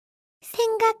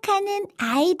생각하는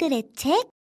아이들의 책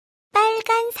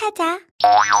빨간 사자.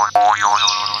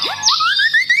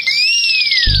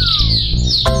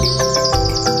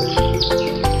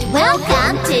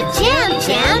 Welcome to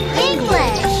잼잼영어유치원.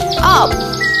 Up!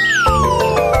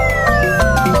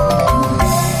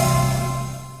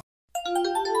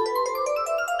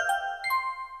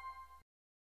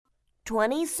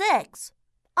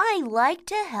 I like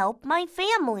to help my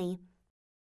family.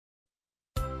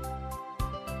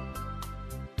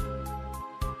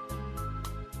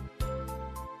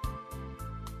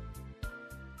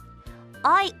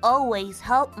 I always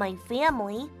help my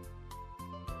family.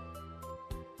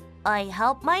 I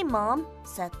help my mom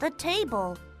set the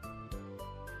table.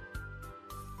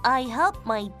 I help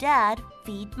my dad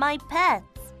feed my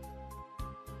pets.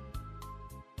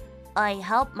 I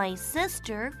help my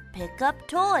sister pick up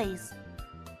toys.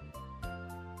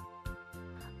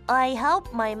 I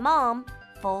help my mom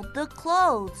fold the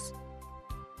clothes.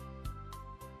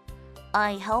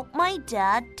 I help my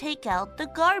dad take out the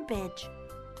garbage.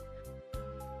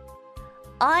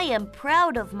 I am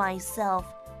proud of myself.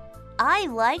 I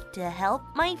like to help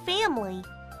my family.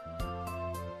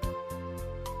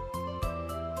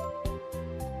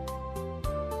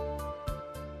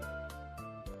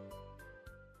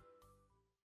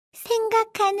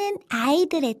 생각하는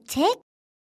아이들의 책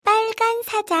빨간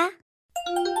사자.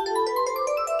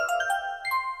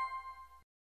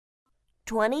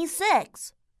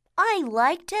 26. I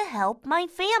like to help my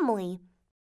family.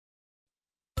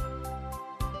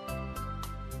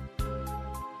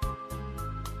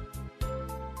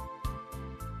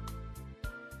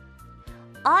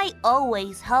 I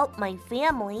always help my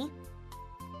family.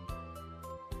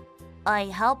 I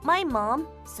help my mom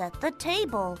set the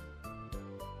table.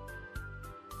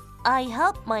 I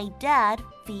help my dad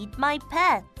feed my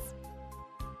pets.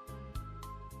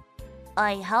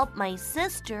 I help my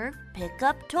sister pick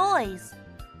up toys.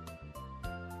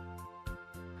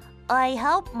 I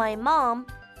help my mom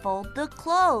fold the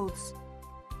clothes.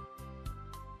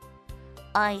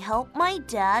 I help my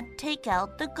dad take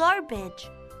out the garbage.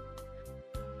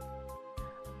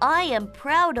 I am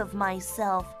proud of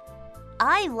myself.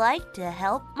 I like to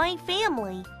help my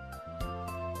family.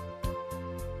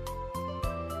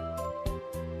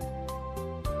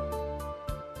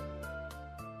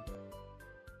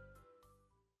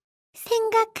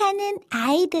 생각하는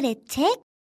아이들의 책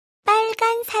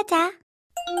빨간 사자.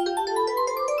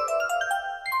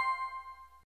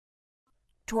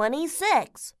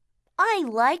 26. I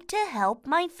like to help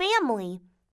my family.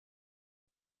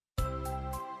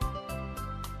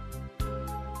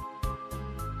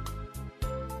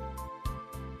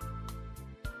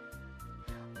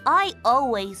 I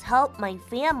always help my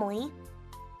family.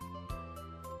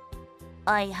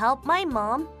 I help my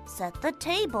mom set the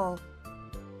table.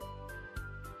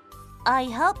 I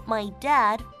help my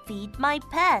dad feed my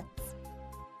pets.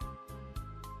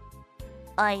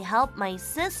 I help my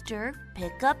sister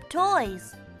pick up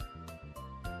toys.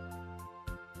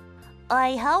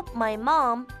 I help my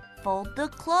mom fold the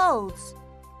clothes.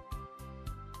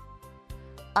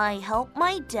 I help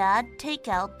my dad take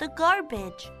out the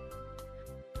garbage.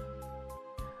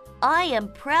 I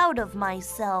am proud of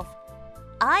myself.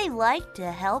 I like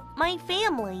to help my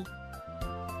family.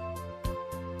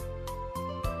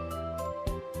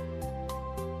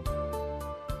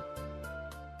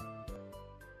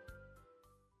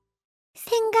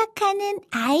 생각하는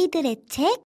아이들의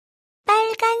책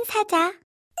빨간 사자.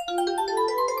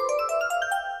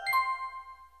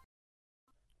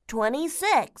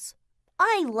 26.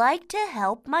 I like to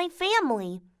help my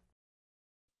family.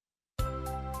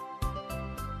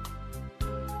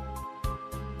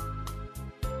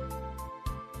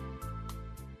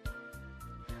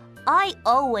 I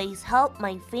always help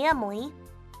my family.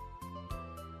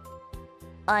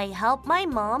 I help my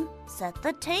mom set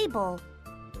the table.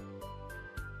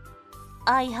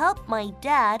 I help my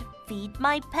dad feed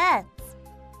my pets.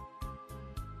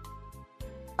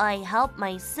 I help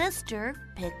my sister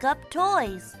pick up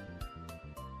toys.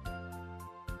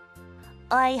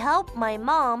 I help my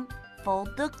mom fold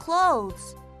the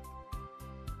clothes.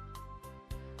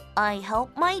 I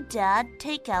help my dad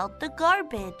take out the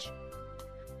garbage.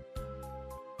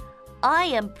 I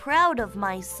am proud of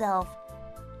myself.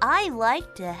 I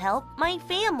like to help my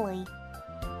family.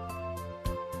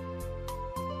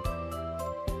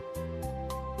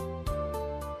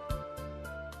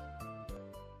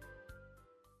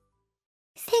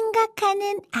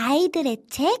 생각하는 아이들의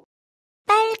책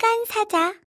빨간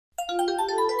사자.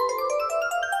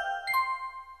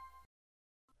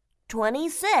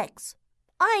 26.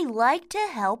 I like to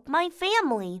help my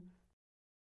family.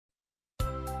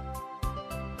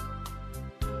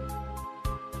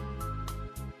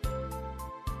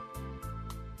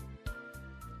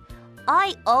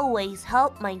 I always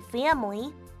help my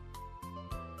family.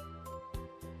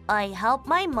 I help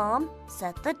my mom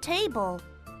set the table.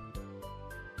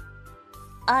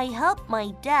 I help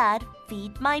my dad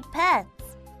feed my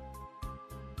pets.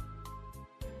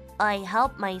 I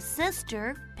help my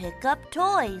sister pick up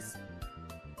toys.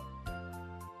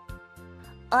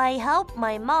 I help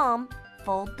my mom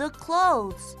fold the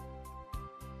clothes.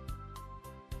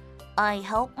 I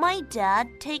help my dad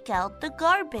take out the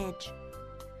garbage.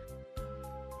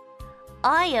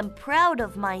 I am proud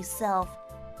of myself.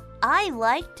 I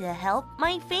like to help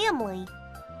my family.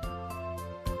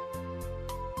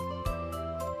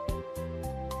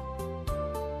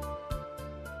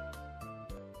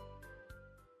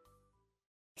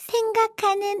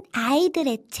 생각하는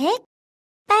아이들의 책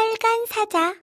빨간 사자.